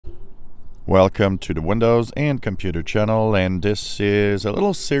Welcome to the Windows and Computer channel, and this is a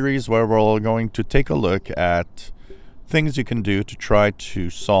little series where we're going to take a look at things you can do to try to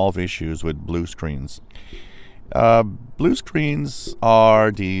solve issues with blue screens. Blue screens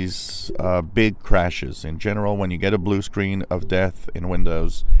are these big crashes. In general, when you get a blue screen of death in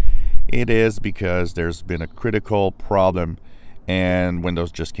Windows, it is because there's been a critical problem and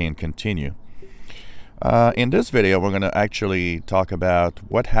Windows just can't continue. In this video, we're going to actually talk about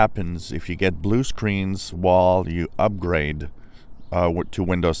what happens if you get blue screens while you upgrade to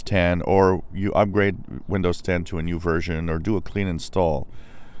Windows 10, or you upgrade Windows 10 to a new version, or do a clean install.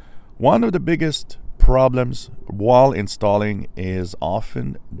 One of the biggest problems while installing is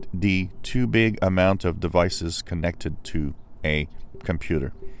often the too big amount of devices connected to a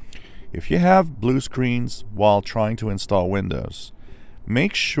computer. If you have blue screens while trying to install Windows,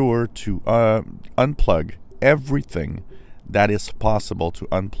 make sure to unplug everything that is possible to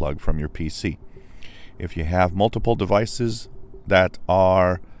unplug from your PC. If you have multiple devices that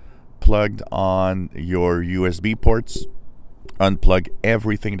are plugged on your USB ports, unplug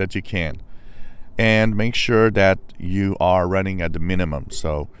everything that you can. And make sure that you are running at the minimum.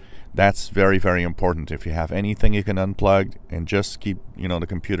 So that's very, very important. If you have anything you can unplug, and just keep the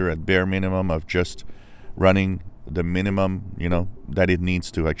computer at bare minimum of just running the minimum that it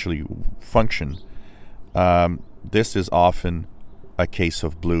needs to actually function. This is often a case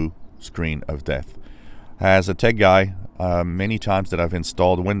of blue screen of death. As a tech guy, many times that I've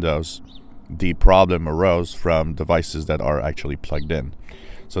installed Windows, the problem arose from devices that are actually plugged in.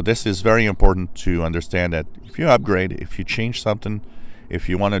 So this is very important to understand, that if you upgrade, if you change something, if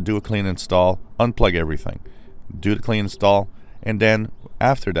you want to do a clean install, unplug everything, do the clean install, and then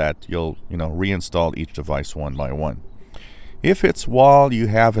after that you'll reinstall each device one by one. If it's while you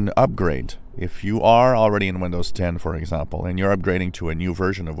have an upgrade, if you are already in Windows 10, for example, and you're upgrading to a new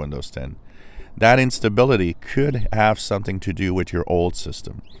version of Windows 10, that instability could have something to do with your old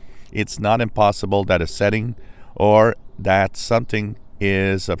system. It's not impossible that a setting, or that something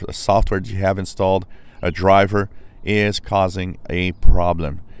is a software that you have installed, a driver, is causing a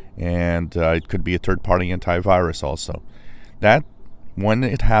problem. And it could be a third-party antivirus also. That, when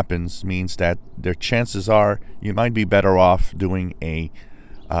it happens, means that the chances are you might be better off doing a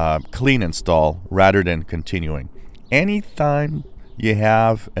clean install rather than continuing. Anytime you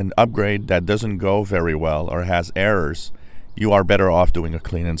have an upgrade that doesn't go very well or has errors, you are better off doing a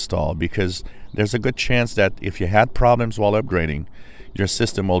clean install, because there's a good chance that if you had problems while upgrading, your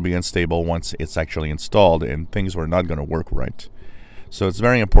system will be unstable once it's actually installed and things were not going to work right. So it's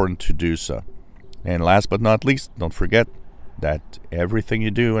very important to do so. And last but not least, don't forget that everything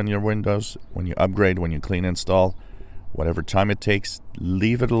you do in your Windows, when you upgrade, when you clean install, whatever time it takes,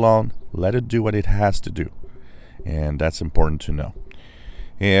 leave it alone, let it do what it has to do. And that's important to know.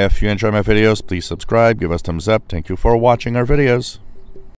 If you enjoy my videos, please subscribe, give us thumbs up. Thank you for watching our videos.